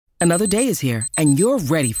Another day is here, and you're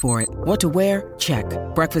ready for it. What to wear? Check.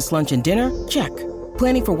 Breakfast, lunch, and dinner? Check.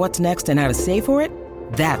 Planning for what's next and how to save for it?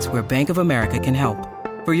 That's where Bank of America can help.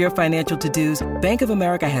 For your financial to-dos, Bank of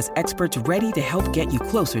America has experts ready to help get you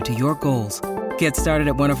closer to your goals. Get started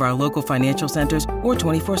at one of our local financial centers or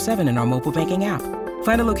 24/7 in our mobile banking app.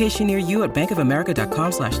 Find a location near you at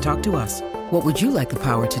bankofamerica.com/talktous. What would you like the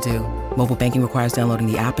power to do? Mobile banking requires downloading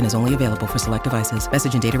the app and is only available for select devices.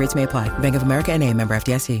 Message and data rates may apply. Bank of America N.A., member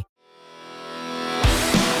FDIC.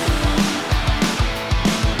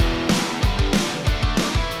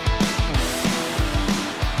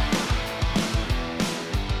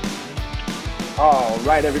 All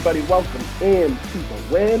right, everybody, welcome in to the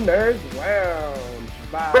Winners Lounge.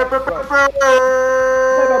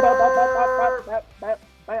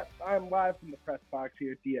 I'm live from the press box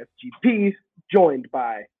here at DSGP, joined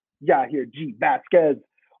by Yahir G. Vasquez.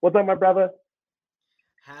 What's up, my brother?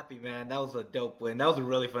 Happy, man. That was a dope win. That was a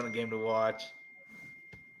really fun game to watch.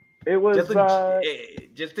 It was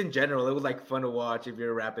just in general, it was like fun to watch if you're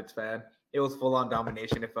a Rapids fan. It was full on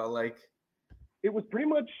domination, it felt like. It was pretty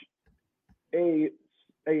much a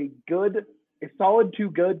solid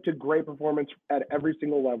to good to great performance at every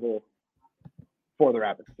single level for the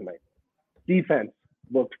Rapids tonight. Defense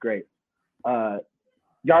looked great.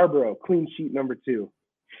 Yarborough, clean sheet number 2.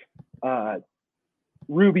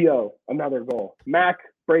 Rubio, another goal. Mac,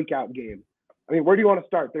 breakout game. I mean, where do you want to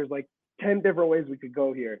start? There's like 10 different ways we could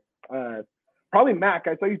go here. Probably Mac.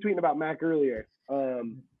 I saw you tweeting about Mac earlier.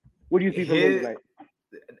 What do you see from him tonight?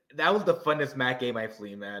 That was the funnest Mac game I've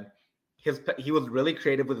seen, man. He was really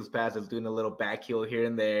creative with his passes, doing a little back heel here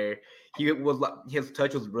and there. His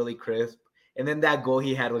touch was really crisp, and then that goal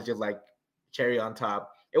he had was just like cherry on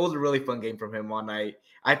top. It was a really fun game from him all night.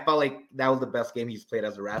 I felt like that was the best game he's played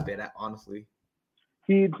as a Rapid, honestly.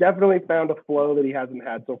 He definitely found a flow that he hasn't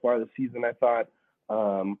had so far this season, I thought.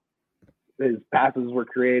 His passes were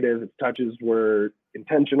creative. His touches were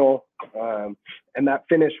intentional. And that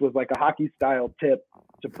finish was like a hockey-style tip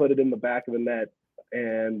to put it in the back of the net.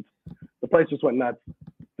 And the place just went nuts.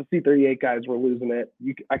 The C38 guys were losing it.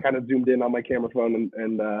 I kind of zoomed in on my camera phone,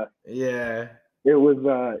 and yeah, it was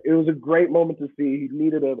a great moment to see. He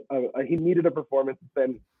needed a performance. It's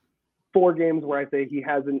been 4 games where I say he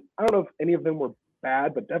hasn't. I don't know if any of them were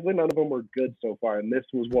bad, but definitely none of them were good so far. And this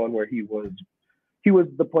was one where he was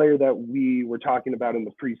the player that we were talking about in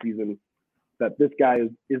the preseason. That this guy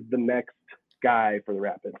is the next guy for the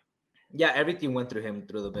Rapids. Yeah, everything went through him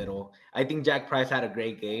through the middle. I think Jack Price had a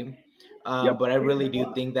great game, but I really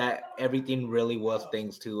do think that everything really was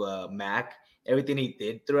thanks to Mac. Everything he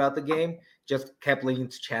did throughout the game just kept leading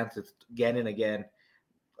to chances again and again.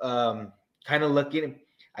 Kind of looking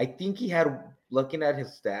at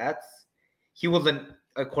his stats, he wasn't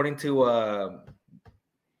according to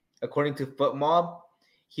FootMob,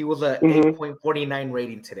 he was a 8.49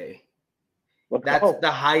 rating today. That's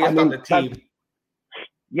the highest on the team.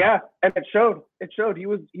 Yeah, and it showed. He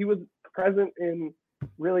was present in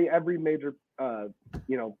really every major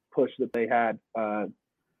push that they had.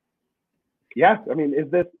 Yeah, I mean, is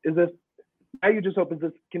this now you just hope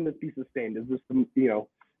can this be sustained? Is this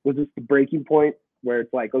was this the breaking point where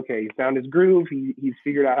it's like, okay, he found his groove, he's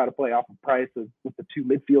figured out how to play off of Price with the 2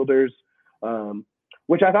 midfielders,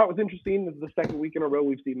 which I thought was interesting. This is the second week in a row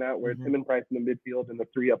we've seen that, where it's him and Price in the midfield and the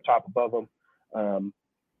 3 up top above him.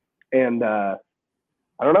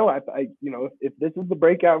 I don't know. If this is the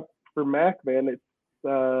breakout for Mac, man, it's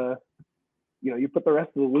you put the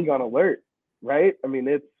rest of the league on alert, right? I mean,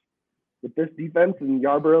 it's with this defense and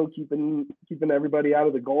Yarborough keeping everybody out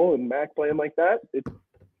of the goal and Mac playing like that, it's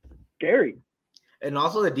scary. And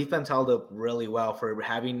also the defense held up really well for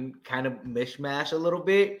having kind of mishmash a little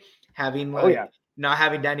bit, not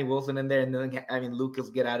having Danny Wilson in there and then having Lucas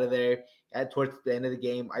get out of there towards the end of the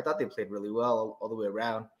game. I thought they played really well all the way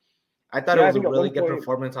around. I thought it was a really good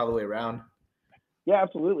performance all the way around. Yeah,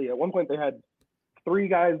 absolutely. At one point they had 3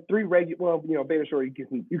 guys, 3 regular. Well, Beta Shore you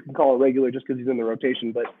can call a regular just because he's in the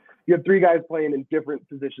rotation, but you had 3 guys playing in different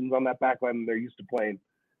positions on that back line than they're used to playing,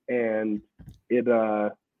 and it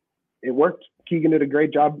worked. Keegan did a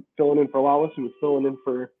great job filling in for Lawless, who was filling in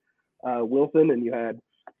for Wilson, and you had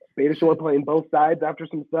Beta Shore playing both sides after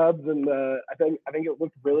some subs, and I think it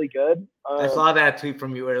looked really good. I saw that tweet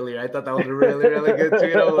from you earlier. I thought that was a really, really good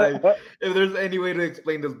tweet. I was like, if there's any way to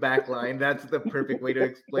explain this back line, that's the perfect way to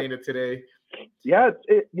explain it today. Yeah,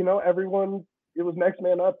 everyone, it was next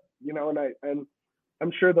man up, and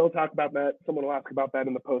I'm sure they'll talk about that. Someone will ask about that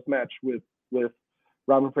in the post match with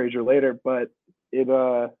Robin Fraser later, but his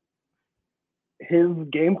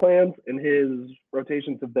game plans and his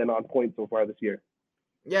rotations have been on point so far this year.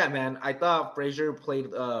 Yeah, man. I thought Fraser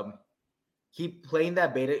played he playing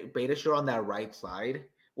that beta shore on that right side.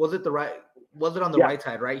 Was it on the Yeah. right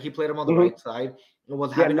side, right? He played him on the right side and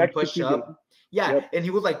was having him push up. Yeah, Yep. and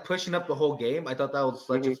he was like pushing up the whole game. I thought that was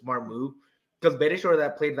such a smart move because beta shore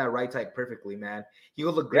that played that right side perfectly, man. He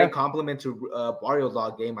was a great compliment to Barrios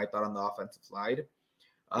all game, I thought, on the offensive side.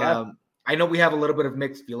 I know we have a little bit of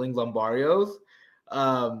mixed feelings on Barrios.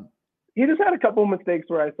 He just had a couple of mistakes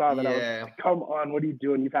where I saw that I was like, come on, what are you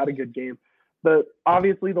doing? You've had a good game. But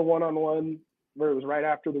obviously the one-on-one where it was right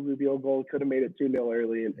after the Rubio goal could have made it 2-0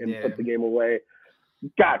 early and put the game away.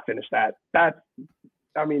 Got to finish that.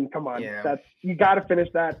 Come on. You got to finish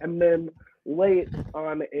that. And then late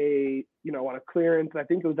on on a clearance, I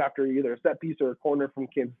think it was after either a set piece or a corner from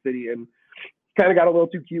Kansas City, and kind of got a little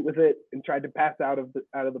too cute with it and tried to pass out of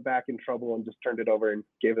the back in trouble and just turned it over and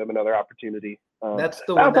gave them another opportunity. That's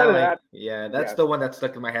the one that's the one that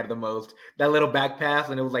stuck in my head the most. That little back pass,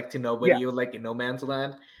 and it was like to nobody. You were like in no man's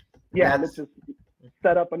land. Yeah, and it just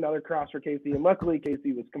set up another cross for KC, and luckily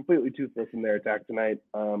KC was completely toothless in their attack tonight.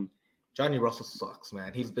 Johnny Russell sucks,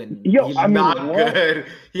 man. He's not good.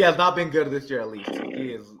 He has not been good this year, at least.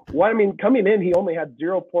 He is. Well, coming in, he only had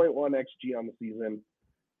 0.1 XG on the season.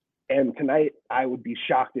 And tonight, I would be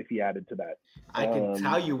shocked if he added to that. I can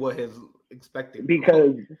tell you what his expected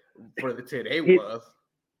because for the today was.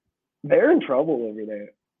 They're in trouble over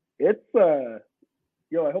there. It's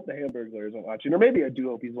I hope the Hamburglar isn't watching, or maybe I do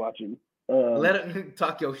hope he's watching. Let him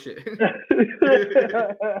talk your shit.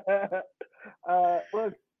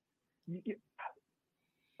 Look,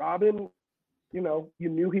 Robin, you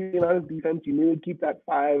knew he'd be on his defense. You knew he'd keep that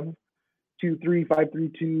 5-2-3,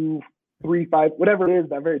 5-3-2, 3-5, whatever it is,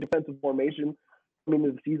 that very defensive formation coming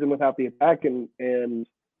into the season without the attack. And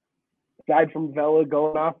aside from Vela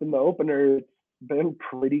going off in the opener, it's been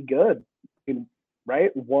pretty good.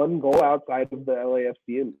 Right? One goal outside of the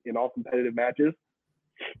LAFC in all competitive matches.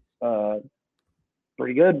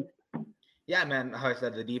 Pretty good. Yeah, man. How I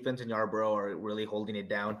said, the defense in Yarborough are really holding it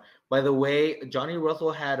down. By the way, Johnny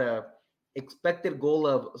Russell had a expected goal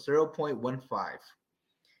of 0.15.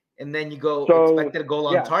 And then you go expected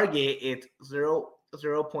goal on target, it's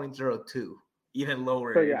 0.02, even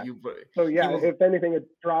lower. If anything, it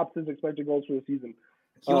drops his expected goals for the season.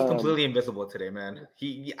 He was completely invisible today, man.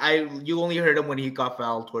 You only heard him when he got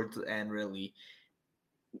fouled towards the end, really.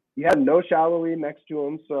 You had no Shallowy next to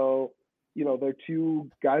him, so they're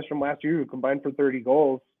two guys from last year who combined for 30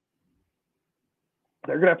 goals.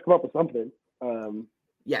 They're gonna have to come up with something. Go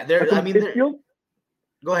ahead.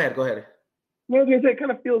 I was gonna say, it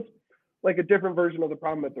kind of feels like a different version of the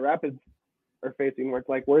problem that the Rapids are facing, where it's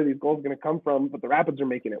like, where are these goals going to come from? But the Rapids are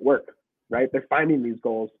making it work, right? They're finding these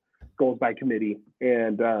goals by committee,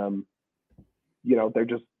 and they're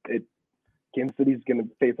just Kansas City's going to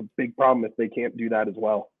face a big problem if they can't do that as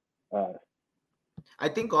well. I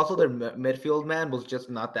think also their midfield, man, was just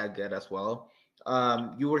not that good as well.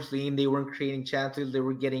 You were seeing they weren't creating chances; they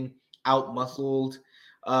were getting out muscled.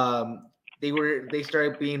 They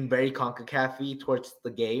started being very CONCACAF-y towards the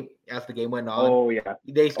game as the game went on. Oh yeah.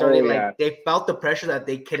 They started they felt the pressure that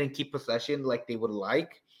they couldn't keep possession like they would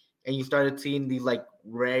like. And you started seeing these like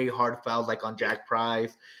very hard fouls like on Jack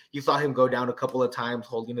Price. You saw him go down a couple of times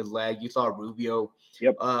holding his leg. You saw Rubio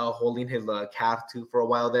holding his calf too for a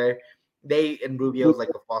while there. Rubio's like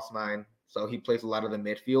a false nine, so he plays a lot of the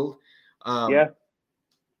midfield.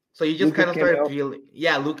 So you just kind of started feeling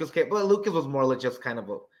Lucas came, but Lucas was more like just kind of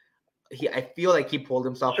I feel like he pulled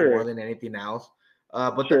himself more than anything else.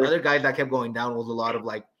 But the other guys that kept going down was a lot of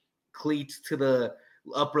like cleats to the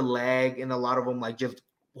upper leg, and a lot of them like just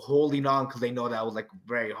holding on because they know that was like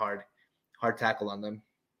very hard tackle on them.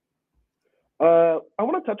 I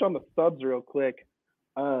want to touch on the subs real quick.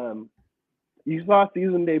 You saw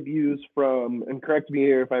season debuts from, and correct me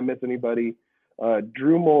here if I miss anybody,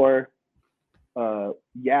 Drew Moore,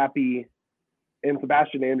 Yappy, and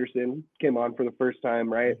Sebastian Anderson came on for the first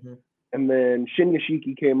time, right? Mm-hmm. And then Shin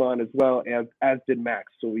Yashiki came on as well, as did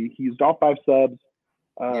Max. So he used all 5 subs.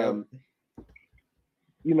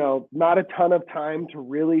 Not a ton of time to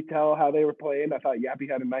really tell how they were playing. I thought Yappy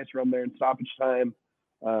had a nice run there in stoppage time.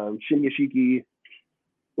 Shin Yashiki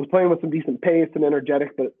was playing with some decent pace and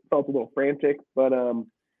energetic, but felt a little frantic. But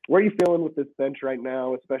where are you feeling with this bench right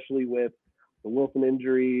now, especially with the Wilson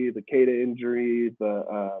injury, the Keita injury,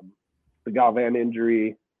 the Galvan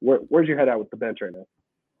injury? Where's your head at with the bench right now?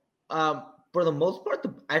 For the most part,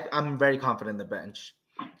 I'm very confident in the bench.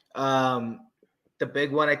 The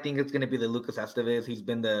big one, I think, is going to be the Lucas Esteves. He's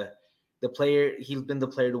been the player. He's been the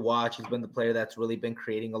player to watch. He's been the player that's really been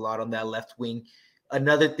creating a lot on that left wing.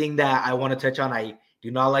 Another thing that I want to touch on, I do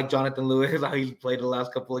not like Jonathan Lewis, how he's played the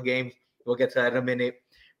last couple of games. We'll get to that in a minute.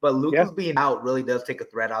 But Lucas being out really does take a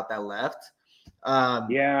threat out that left.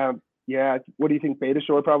 Yeah. What do you think? Beta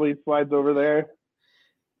Shore probably slides over there.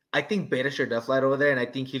 I think Beta sure does slide over there, and I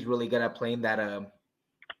think he's really good at playing that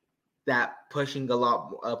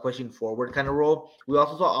pushing forward kind of role. We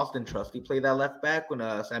also saw Austin Trusty play that left back when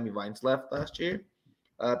Sammy Vines left last year,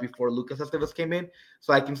 before Lucas Esteves came in.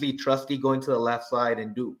 So I can see Trusty going to the left side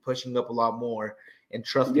and pushing up a lot more, and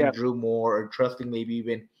trusting Drew more, or trusting maybe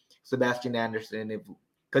even Sebastian Anderson,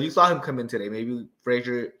 because you saw him come in today. Maybe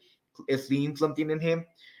Frazier is seeing something in him.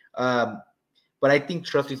 But I think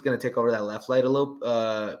Trusty's going to take over that left side a little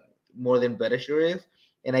more than Betasher is.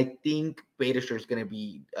 And I think Betasher is going to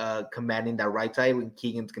be commanding that right side, and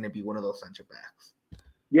Keegan's going to be one of those center backs.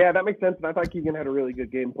 Yeah, that makes sense. And I thought Keegan had a really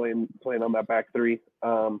good game playing on that back three.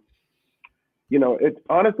 It's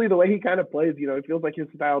honestly the way he kind of plays, it feels like his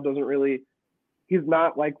style doesn't really – he's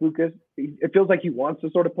not like Lucas. It feels like he wants to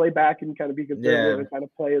sort of play back and kind of be conservative and kind of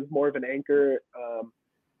play as more of an anchor.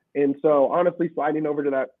 And so, honestly, sliding over to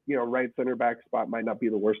that, right center back spot might not be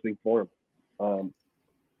the worst thing for him.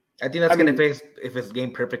 I think that's going to face if it's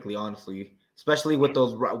game perfectly, honestly, especially with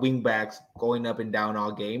those wing backs going up and down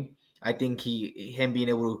all game. I think him being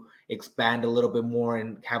able to expand a little bit more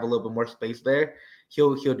and have a little bit more space there,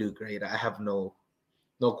 he'll do great. I have no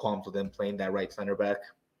qualms with him playing that right center back.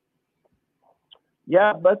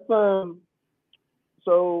 Yeah, let's.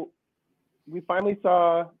 So we finally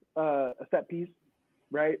saw a set piece.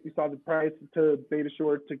 Right, we saw the price to Beta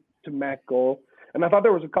Shore to Mac goal, and I thought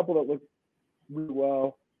there was a couple that looked really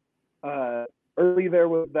well. Early there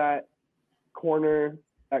was that corner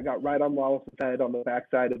that got right on Wallace's head on the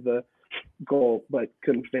backside of the goal, but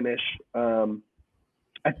couldn't finish. I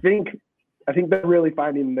think they're really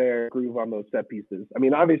finding their groove on those set pieces. I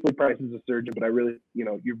mean, obviously Price is a surgeon, but I really,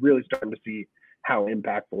 you're really starting to see how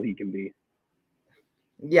impactful he can be.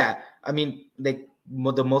 Yeah, I mean, the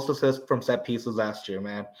most assists from set pieces last year,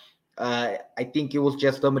 man. I think it was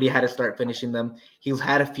just somebody had to start finishing them. He's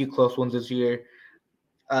had a few close ones this year.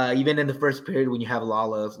 Even in the first period when you have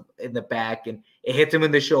Lala in the back and it hits him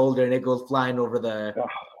in the shoulder and it goes flying over the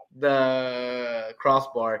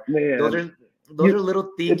crossbar. Man. Those are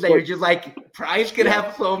little things that you're just like, Price could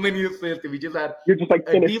have so many assists if he just had you're just like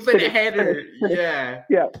a decent header. Yeah.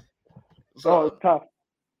 So it's tough.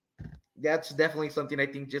 That's definitely something I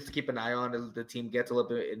think just to keep an eye on as the team gets a little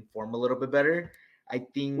bit in form a little bit better. I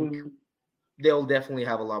think they'll definitely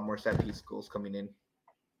have a lot more set piece goals coming in.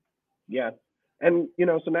 Yeah. And,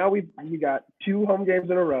 so now we got 2 home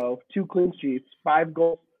games in a row, 2 clean sheets, 5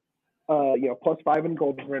 goals, +5 in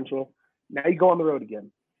goal differential. Now you go on the road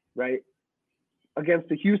again, right? Against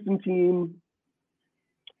the Houston team,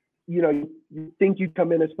 you think you'd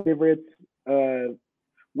come in as favorites.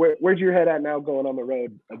 Where's your head at now going on the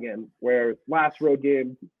road again, where last road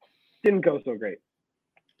game didn't go so great?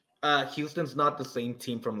 Houston's not the same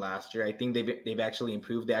team from last year. I think they've actually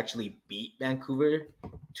improved. They actually beat Vancouver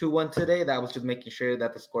 2-1 today. That was just making sure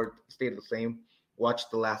that the score stayed the same.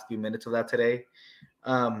 Watched the last few minutes of that today.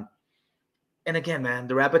 And again, man,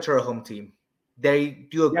 the Rapids are a home team. They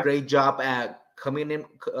do a great job at coming in,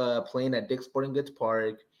 playing at Dick's Sporting Goods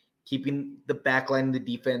Park, keeping the back line, the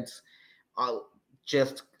defense,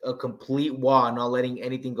 just a complete wall, not letting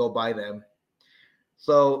anything go by them.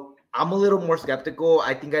 So I'm a little more skeptical.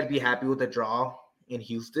 I think I'd be happy with a draw in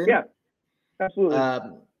Houston. Yeah, absolutely.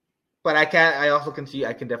 But I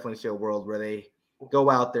can definitely see a world where they go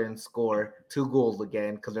out there and score 2 goals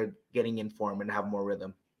again because they're getting in form and have more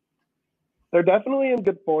rhythm. They're definitely in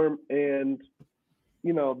good form, and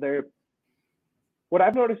what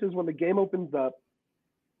I've noticed is when the game opens up,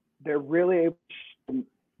 they're really able to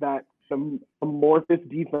that some amorphous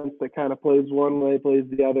defense that kind of plays one way, plays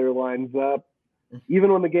the other, lines up.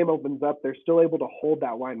 Even when the game opens up, they're still able to hold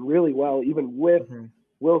that line really well, even with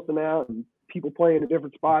Wilson out and people playing in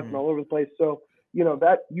different spots and all over the place. So,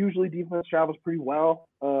 that usually defense travels pretty well.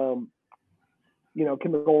 Can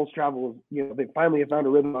the goals travel? They finally have found a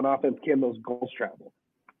rhythm on offense. Can those goals travel?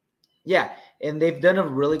 Yeah, and they've done a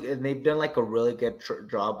really good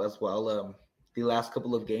job as well. The last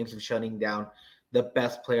couple of games of shutting down the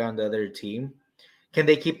best player on the other team. Can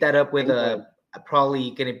they keep that up with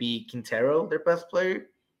probably going to be Quintero, their best player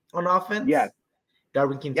on offense? Yeah,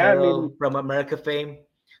 Darwin Quintero from America fame.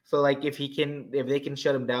 So if they can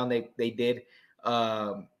shut him down, they did.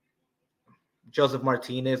 Joseph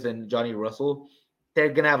Martinez and Johnny Russell, they're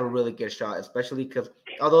gonna have a really good shot, especially because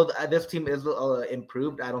although this team is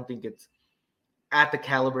improved, I don't think it's at the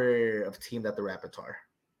caliber of team that the Rapids are.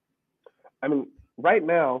 I mean, right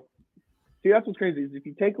now, see, that's what's crazy is if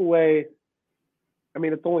you take away,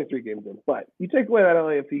 it's only 3 games in, but you take away that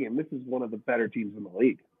LAFC game, this is one of the better teams in the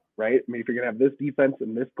league, right? If you're gonna have this defense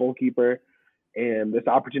and this goalkeeper, and this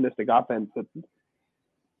opportunistic offense.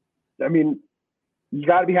 I mean, you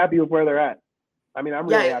got to be happy with where they're at. I mean, I'm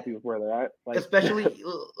really happy with where they're at. Like, especially,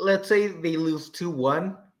 let's say they lose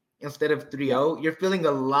 2-1 instead of 3-0. You're feeling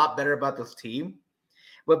a lot better about this team.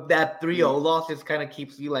 But that 3-0 loss just kind of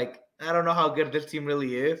keeps you like, I don't know how good this team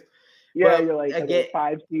really is. Yeah, but you're like, are they a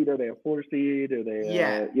 5 seed? Are they a 4 seed? Are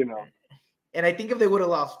they, you know? And I think if they would have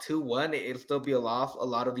lost 2-1, it'd still be a loss. A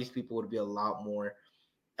lot of these people would be a lot more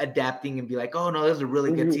adapting and be like, oh, no, this is a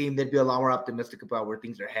really good team. They'd be a lot more optimistic about where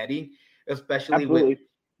things are heading, especially with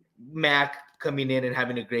Mac coming in and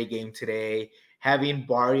having a great game today, having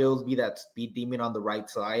Barrios be that speed demon on the right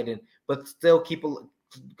side, but still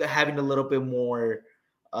having a little bit more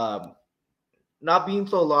not being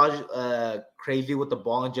so crazy with the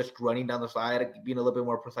ball and just running down the side, being a little bit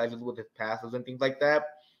more precise with his passes and things like that,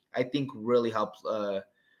 I think really helps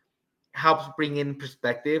bring in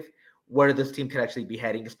perspective where this team could actually be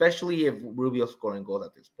heading, especially if Rubio's scoring goals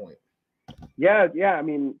at this point. Yeah. I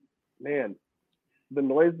mean, man, the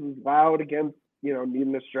noise is loud against,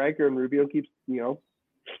 needing a striker, and Rubio keeps, 2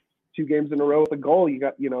 games in a row with a goal. You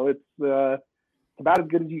got, it's about as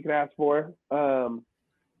good as you can ask for.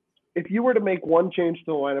 If you were to make one change to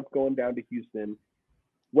the lineup going down to Houston,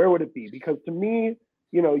 where would it be? Because to me,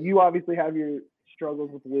 you obviously have your struggles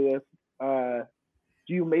with Lewis.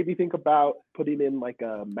 Do you maybe think about putting in like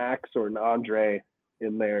a Max or an Andre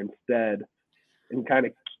in there instead, and kind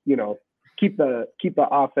of, keep the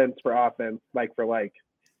offense for offense, like for like?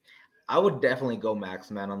 I would definitely go Max,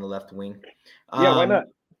 man, on the left wing. Yeah, why not?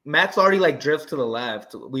 Max already drifts to the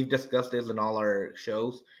left. We've discussed this in all our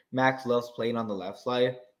shows. Max loves playing on the left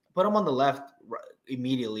side. Put him on the left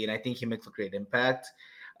immediately, and I think he makes a great impact,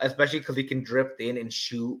 especially because he can drift in and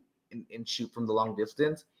shoot from the long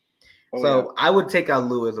distance. I would take out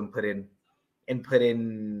Lewis and put in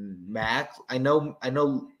Max. I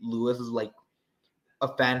know Lewis is like a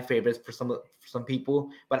fan favorite for some people,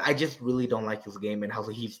 but I just really don't like his game and how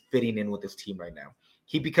he's fitting in with his team right now.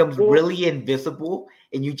 He becomes really invisible,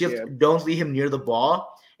 and you just don't see him near the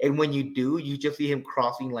ball. And when you do, you just see him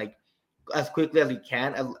crossing like as quickly as he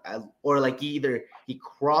can, or like either he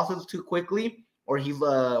crosses too quickly, or he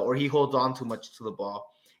holds on too much to the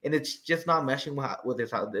ball, and it's just not meshing with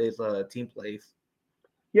his team plays.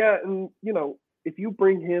 Yeah, and if you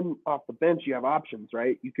bring him off the bench, you have options,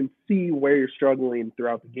 right? You can see where you're struggling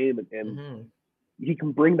throughout the game, and he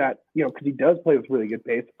can bring that, because he does play with really good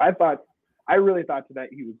pace. I really thought tonight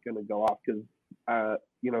he was going to go off because,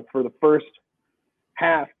 for the first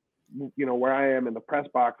half, where I am in the press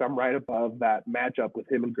box, I'm right above that matchup with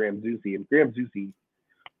him and Graham Zusi. And Graham Zusi,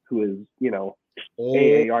 who is,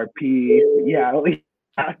 AARP,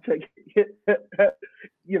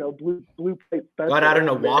 blue plate special. Got out in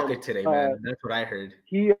a walker today, man. That's what I heard.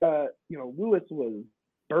 He, Lewis was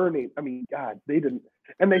burning. I mean, God, they didn't,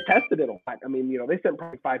 and they tested it a lot. I mean, they sent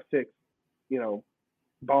probably 5-6,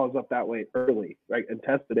 balls up that way early, right, and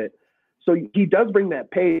tested it. So he does bring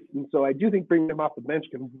that pace, and so I do think bringing him off the bench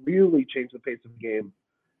can really change the pace of the game,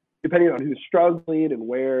 depending on who's struggling and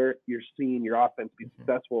where you're seeing your offense be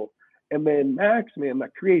successful. And then Max, man,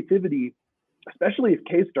 that creativity, especially if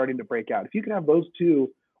K's starting to break out. If you can have those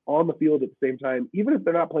two on the field at the same time, even if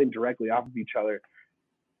they're not playing directly off of each other,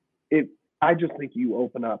 I just think you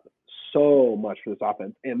open up so much for this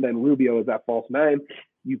offense. And then Rubio is that false 9.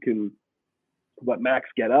 You can let Max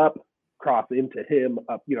get up, cross into him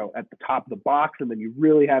up, at the top of the box, and then you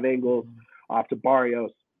really have angles off to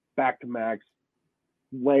Barrios, back to Max,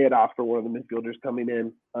 lay it off for one of the midfielders coming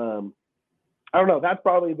in. I don't know. That's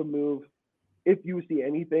probably the move. If you see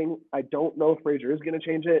anything, I don't know if Frazier is going to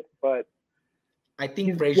change it, but I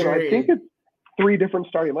think Frazier. I think it's 3 different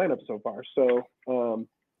starting lineups so far. So,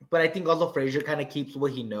 but I think also Frazier kind of keeps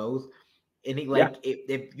what he knows, and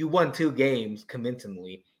if you won 2 games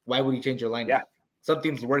convincingly, why would you change your lineup? Yeah.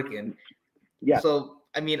 Something's working. Yeah. So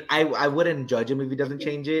I mean, I wouldn't judge him if he doesn't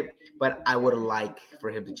change it, but I would like for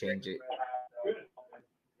him to change it.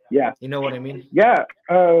 Yeah. You know what I mean? Yeah.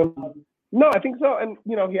 No, I think so. And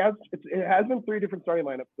it has been 3 different starting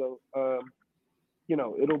lineups, so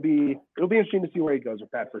it'll be interesting to see where he goes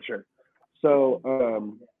with that for sure. So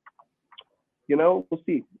we'll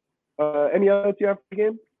see. Any others you have for the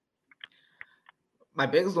game? My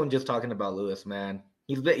biggest one, just talking about Lewis, man.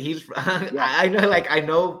 He's I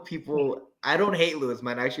know people. I don't hate Lewis,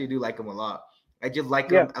 man. I actually do like him a lot. I just like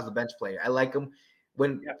him as a bench player. I like him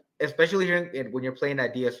especially here when you're playing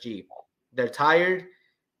at DSG. They're tired.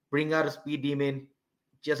 Bring out a speed demon.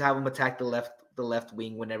 Just have him attack the left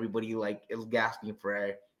wing when everybody is gasping for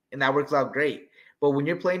air, and that works out great. But when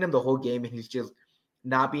you're playing him the whole game and he's just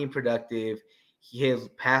not being productive, his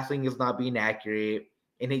passing is not being accurate,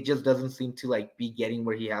 and he just doesn't seem to like be getting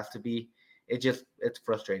where he has to be. It's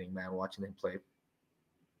frustrating, man, watching him play.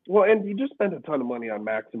 Well, and he just spent a ton of money on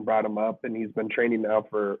Max and brought him up, and he's been training now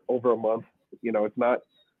for over a month. It's not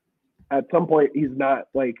at some point he's not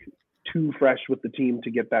like too fresh with the team to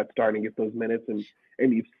get that start and get those minutes,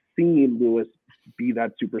 and you've seen Lewis be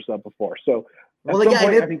that super sub before. So at some point,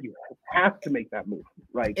 I think you have to make that move,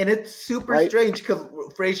 right? And it's super strange because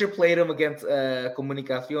Frazier played him against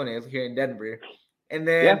Comunicaciones here in Denver, and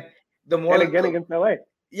then the more and again against LA.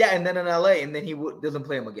 Yeah, and then in LA, and then he doesn't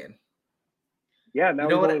play him again. Yeah, now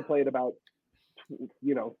he's only played about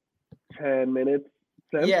 10 minutes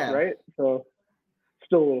since, right? So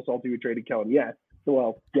still a little salty we traded Kellen. Yeah.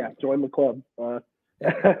 Well, join the club. And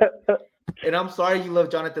I'm sorry you love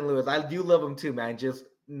Jonathan Lewis. I do love him too, man. Just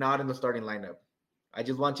not in the starting lineup. I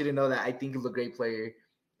just want you to know that I think he's a great player.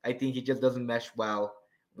 I think he just doesn't mesh well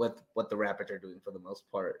with what the Rapids are doing for the most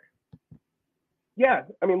part. Yeah,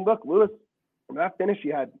 I mean, look, Lewis, that finish he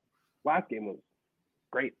had last game was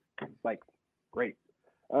great. Like, great.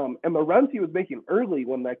 And the runs he was making early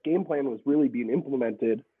when that game plan was really being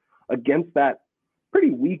implemented against that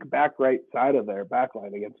pretty weak back right side of their back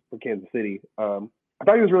line against Kansas City. I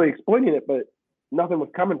thought he was really exploiting it, but nothing was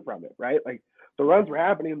coming from it, right? Like, the runs were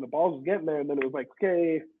happening and the balls was getting there, and then it was like,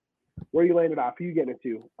 okay, where are you laying it off? Who are you getting it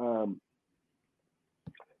to?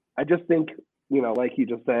 I just think, like he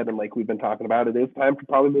just said, and like we've been talking about, it is time to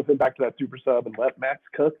probably move him back to that super sub and let Max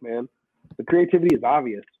cook, man. The creativity is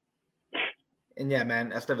obvious. And yeah,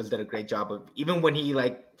 man, Estevez did a great job of, even when he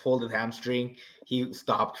like pulled his hamstring, he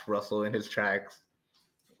stopped Russell in his tracks.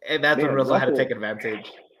 And that's when Russell had to take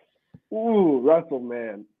advantage. Ooh, Russell,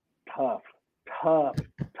 man. Tough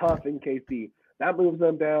in KC. That moves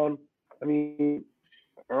them down. I mean,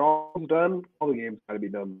 are all done? All the games got to be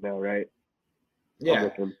done now, right? Yeah.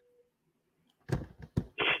 So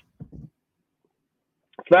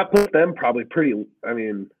that puts them probably pretty, I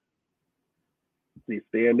mean, the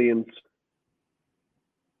standings,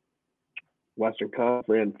 Western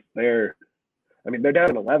Conference, they're down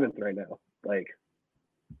in 11th right now. Like,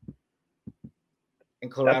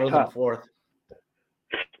 and Colorado's in 4th.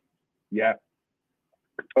 Yeah.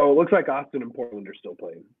 Oh, it looks like Austin and Portland are still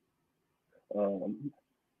playing.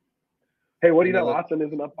 Hey, what do you know? Austin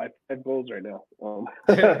isn't up by 5 goals right now.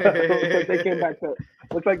 Looks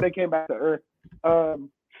like they came back to earth. I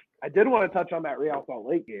did want to touch on that Real Salt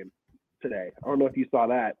Lake game today. I don't know if you saw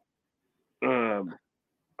that.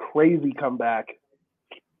 Crazy comeback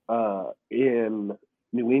in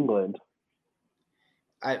New England.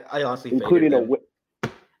 I honestly including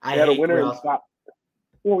I had a winner in stop.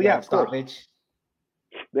 Well, yeah, of stoppage. Course.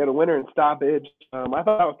 They had a winner in stoppage. I thought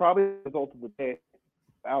that was probably the result of the day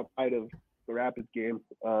outside of the Rapids game.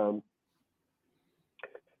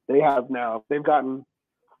 They've gotten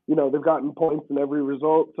points in every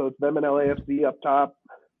result. So it's them and LAFC up top,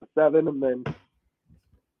 7, and then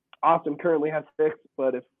Austin currently has 6.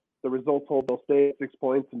 But if the results hold, they'll stay at 6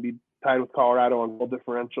 points and be tied with Colorado on goal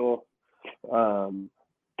differential.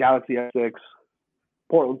 Galaxy has 6.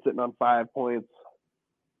 Portland sitting on 5 points.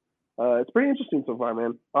 It's pretty interesting so far,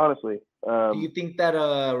 man. Honestly. Do you think that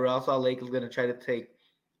Real Salt Lake is going to try to take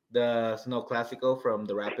the Snow Classico from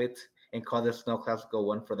the Rapids and call the Snow Classico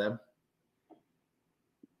 1 for them?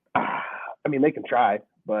 I mean, they can try,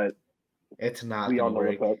 but it's not. We all know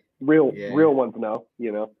what's up. Real ones know,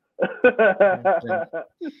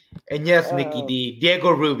 And yes, Mickey D,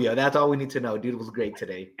 Diego Rubio. That's all we need to know. Dude was great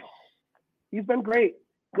today. He's been great.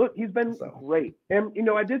 Look, he's been great. And,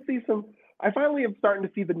 I finally am starting to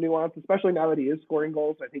see the nuance, especially now that he is scoring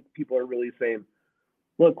goals. I think people are really saying,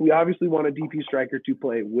 look, we obviously want a DP striker to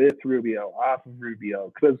play with Rubio, off of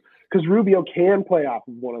Rubio, because Rubio can play off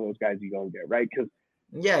of one of those guys you go and get, right? Because,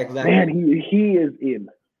 exactly. Man, he is in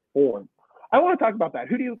form. I want to talk about that.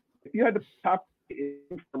 If you had to top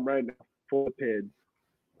from right now for the Pids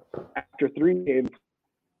after 3 games,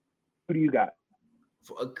 who do you got?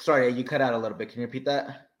 Sorry, you cut out a little bit. Can you repeat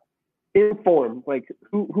that? In form, like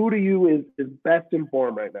who to you is best in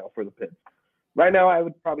form right now for the Pids? Right now, I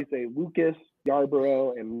would probably say Lucas,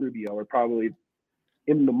 Yarborough, and Rubio are probably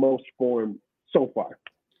in the most form so far.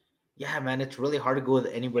 Yeah, man, it's really hard to go with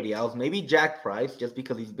anybody else. Maybe Jack Price, just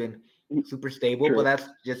because he's been super stable. True. But that's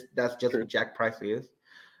just what Jack Price is.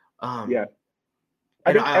 Yeah,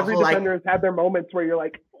 I think every defender has had their moments where you're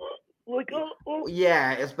like.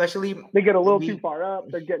 Yeah, especially they get a little too far up.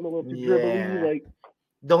 They're getting a little too dribbly. Like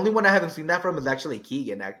the only one I haven't seen that from is actually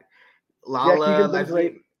Keegan. Keegan's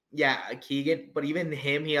great. Yeah, Keegan, but even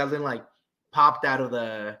him, he hasn't like popped out of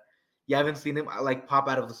the. You haven't seen him like pop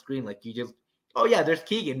out of the screen. Like you just, there's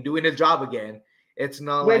Keegan doing his job again. It's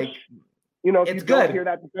not if it's you don't hear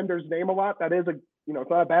that defender's name a lot, that is it's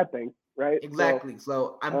not a bad thing, right? Exactly.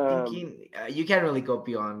 So I'm thinking you can't really go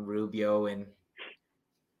beyond Rubio and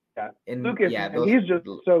Lucas, he's just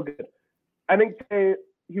so good. I think today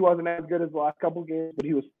he wasn't as good as the last couple games, but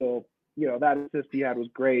he was still, that assist he had was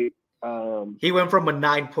great. He went from a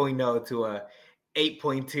 9.0 to a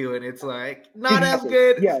 8.2, and it's like not as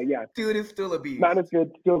good. Yeah. Dude is still a beast. Not as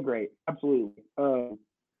good, still great. Absolutely. You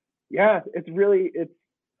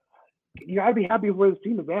gotta be happy with where this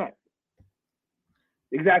team is at.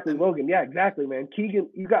 Exactly, Logan. Yeah, exactly, man. Keegan,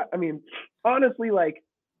 honestly, like,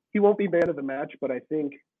 he won't be man of the match, but I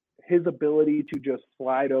think his ability to just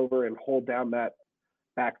slide over and hold down that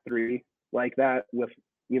back three like that with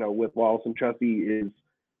Wallace and Trusty is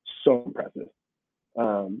so impressive.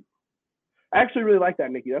 I actually really like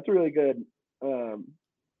that, Nikki. That's a really good.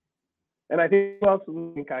 And I think who else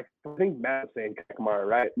was saying I think Matt was saying Kakamara,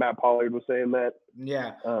 right? Matt Pollard was saying that.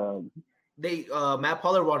 Yeah. Matt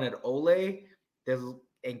Pollard wanted Ole. There's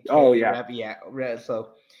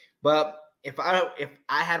So, but if I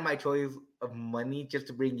had my choice of money just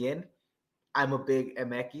to bring in, I'm a big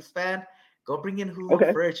Emekis fan. Go bring in Julio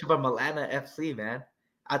Furch from Atlanta FC, man.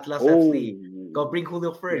 Atlas FC. Go bring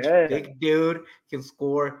Julio Furch. Yeah. Big dude, can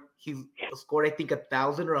score. He's scored, I think,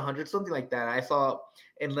 1,000 or 100, something like that. I saw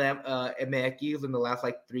in Emekis in the last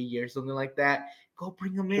 3 years, something like that. Go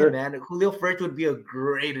bring him in, man. Julio Furch would be a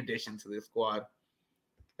great addition to this squad.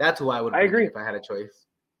 That's who I would bring in if I had a choice.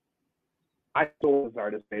 I stole his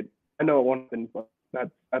artist made. I know it won't happen, but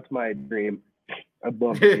that's my dream. I'd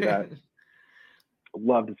love to see that.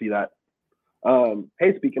 Love to see that.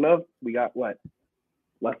 Hey, speaking of, we got less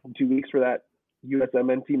than 2 weeks for that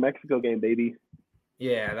USMNT Mexico game, baby.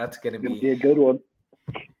 Yeah, that's gonna be a good one.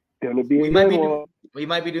 We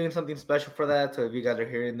might be doing something special for that. So if you guys are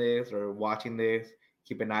hearing this or watching this,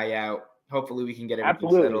 keep an eye out. Hopefully, we can get everything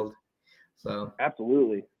settled. So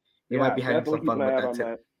absolutely, we might be having some fun with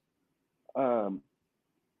that too.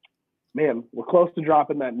 Man, we're close to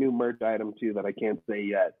dropping that new merch item too that I can't say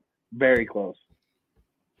yet. Very close.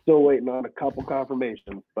 Still waiting on a couple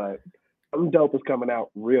confirmations, but something dope is coming out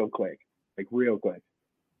real quick. Real quick.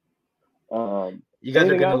 You guys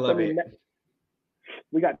are gonna love it.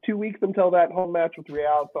 We got 2 weeks until that home match with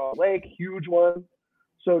Real Salt Lake, huge one.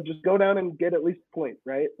 So just go down and get at least a point,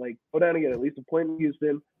 right? Go down and get at least a point in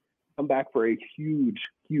Houston. Come back for a huge,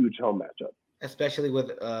 huge home matchup. Especially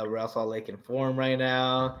with Real Salt Lake in form right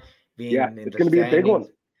now. It's going to be a big one.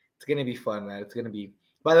 It's going to be fun, man. It's going to be.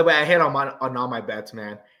 By the way, I hit on all my bets,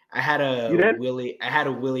 man. I had a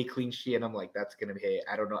Willie clean sheet, and I'm like, that's going to be hit.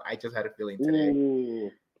 I don't know. I just had a feeling today.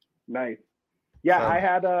 Ooh, nice. Yeah,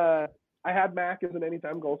 so, I had Mac as an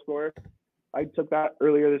anytime goal scorer. I took that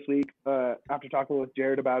earlier this week after talking with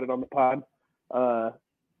Jared about it on the pod.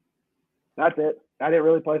 That's it. I didn't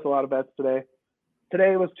really place a lot of bets today.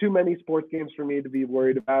 Today was too many sports games for me to be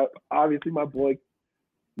worried about. Obviously, my boy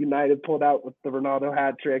United pulled out with the Ronaldo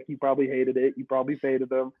hat trick. You probably hated it. You probably faded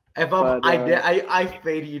them. I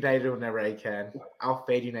fade United whenever I can. I'll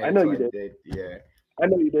fade United. I know you did. Yeah. I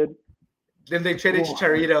know you did. Then they traded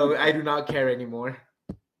Chicharito. I do not care anymore.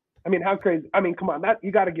 I mean, how crazy? I mean, come on. That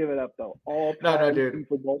you got to give it up though. All-time dude.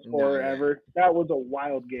 football scorer ever. That was a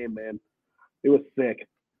wild game, man. It was sick.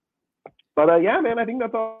 But yeah, man, I think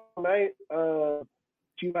that's all night.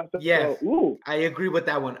 Yes, I agree with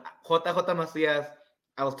that one. JJ Macias.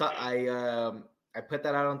 I put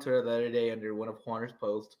that out on Twitter the other day under one of Juaner's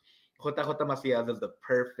posts. JJ Macias is the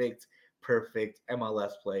perfect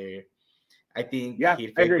MLS player. I think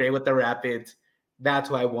he'd fit great with the Rapids. That's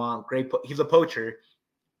who I want. Great. He's a poacher.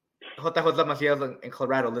 JJ Macias in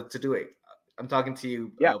Colorado. Let's do it. I'm talking to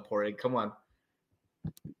you, Porig. Come on.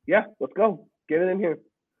 Yeah, let's go. Get it in here.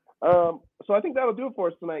 So I think that'll do it for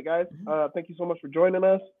us tonight, guys. Thank you so much for joining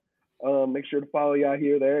us. Make sure to follow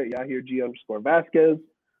Yahir there, Yahir_G_Vasquez.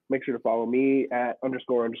 Make sure to follow me at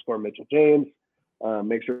 __ Mitchell James.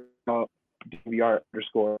 Make sure to follow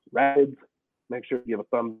DVR_Rapids. Make sure to give a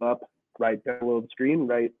thumbs up right down below the screen,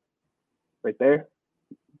 right there.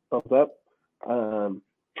 Thumbs up.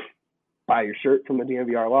 Buy your shirt from the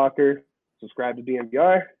DNVR locker. Subscribe to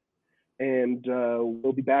DNVR. And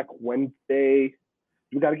we'll be back Wednesday.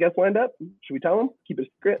 We got a guest lined up. Should we tell them? Keep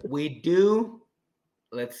it secret. We do.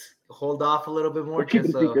 Let's hold off a little bit more. Let's keep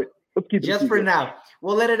it secret. Just for now.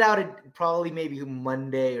 We'll let it out probably maybe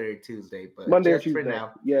Monday or Tuesday. But Monday just or Tuesday. For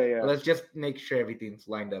now. Yeah. Let's just make sure everything's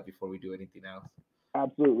lined up before we do anything else.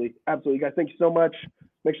 Absolutely. Guys, thank you so much.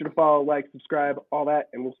 Make sure to follow, like, subscribe, all that.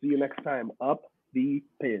 And we'll see you next time. Up the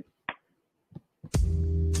Piz.